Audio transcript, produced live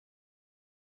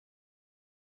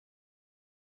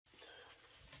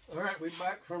All right, we're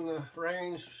back from the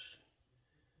range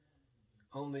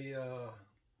on the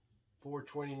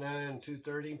 429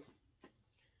 230.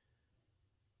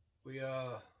 We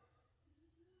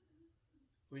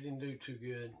didn't do too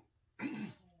good.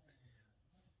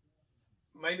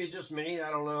 Maybe just me, I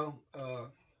don't know.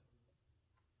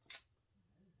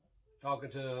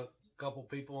 Talking to a couple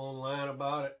people online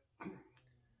about it.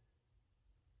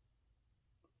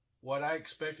 What I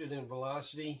expected in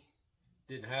velocity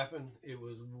didn't happen. It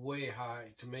was way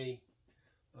high to me.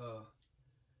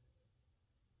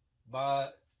 By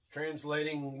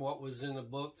translating what was in the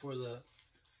book for the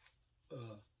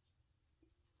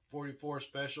 44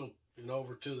 special and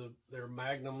over to their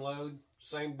Magnum load,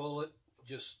 same bullet,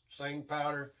 just same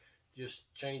powder,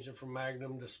 just changing from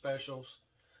Magnum to specials.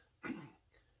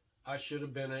 I should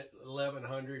have been at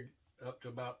 1100 up to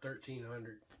about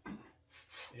 1300,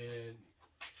 and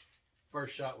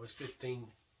first shot was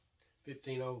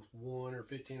 1501 or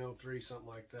 1503, something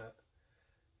like that.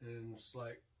 And it's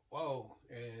like, whoa.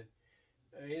 And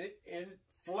it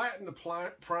flattened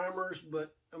the primers,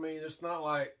 but I mean, it's not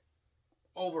like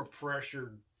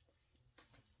overpressured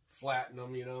flatten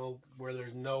them, you know, where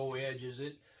there's no edges.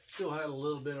 It still had a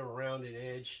little bit of a rounded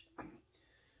edge.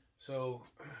 So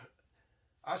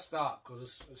I stopped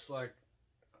because it's like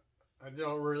I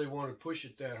don't really want to push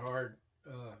it that hard.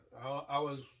 I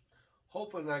was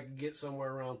hoping I could get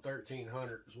somewhere around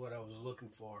 1300 is what I was looking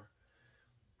for.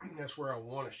 That's where I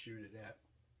want to shoot it at.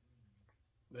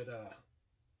 But I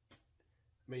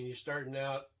mean, you're starting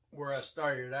out where I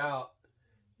started out,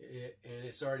 and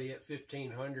it's already at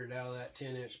 1500 out of that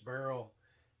 10-inch barrel.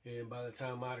 And by the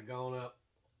time I'd have gone up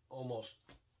almost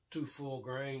 2 full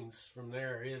grains from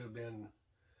there, it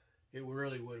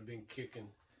really would have been kicking.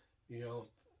 You know,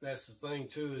 that's the thing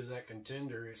too, is that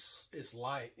contender, it's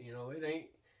light. You know, it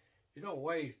don't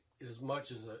weigh as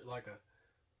much as like a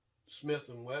Smith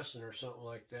 & Wesson or something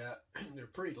like that. They're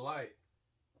pretty light.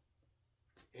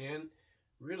 And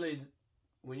really,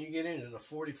 when you get into the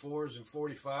 44s and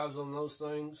 45s on those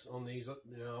things, on these,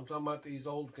 you know, I'm talking about these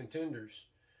old contenders,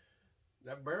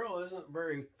 that barrel isn't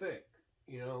very thick.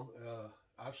 You know,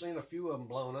 I've seen a few of them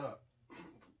blown up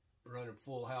running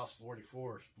full house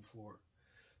 44s before.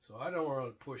 So I don't want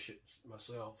to push it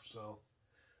myself. So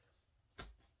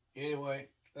anyway,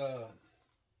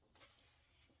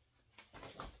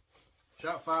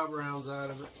 shot 5 rounds out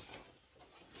of it.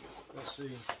 Let's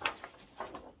see.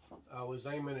 I was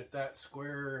aiming at that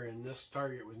square, and this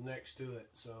target was next to it.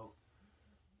 So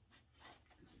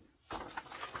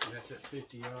that's at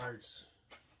 50 yards.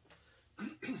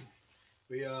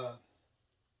 We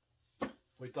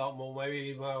thought, well,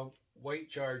 maybe my weight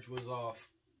charge was off.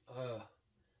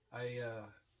 I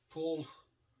pulled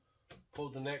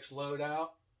the next load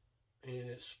out, and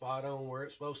it's spot on where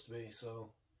it's supposed to be.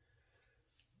 So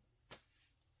I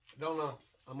don't know.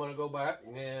 I'm gonna go back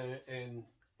and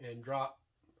drop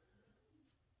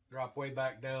way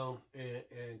back down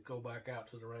and go back out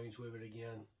to the range with it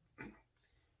again.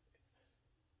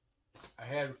 I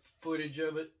had footage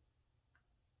of it,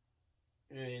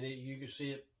 and you can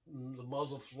see it. The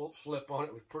muzzle flip on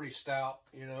it was pretty stout.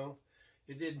 You know,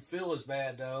 it didn't feel as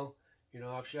bad though. You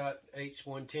know, I've shot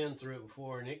H110 through it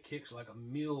before, and it kicks like a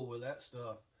mule with that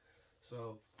stuff.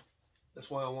 So that's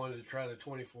why I wanted to try the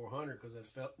 2400, because I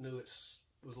knew it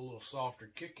was a little softer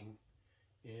kicking,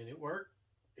 and it worked.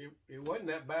 It wasn't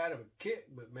that bad of a kick,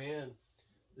 but man,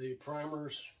 the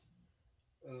primers,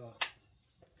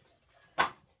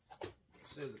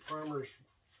 the primers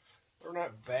are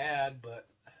not bad, but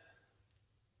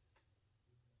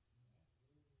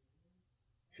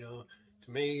you know,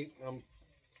 to me,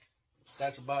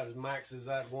 that's about as max as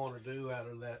I'd want to do out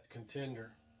of that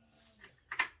contender.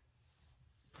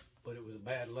 But it was a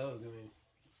bad load. I mean,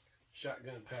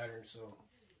 shotgun pattern, so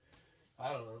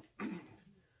I don't know.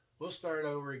 We'll start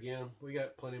over again. We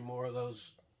got plenty more of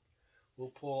those. We'll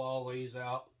pull all these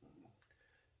out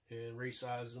and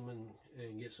resize them and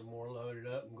get some more loaded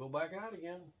up and go back out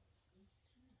again.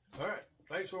 All right.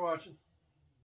 Thanks for watching.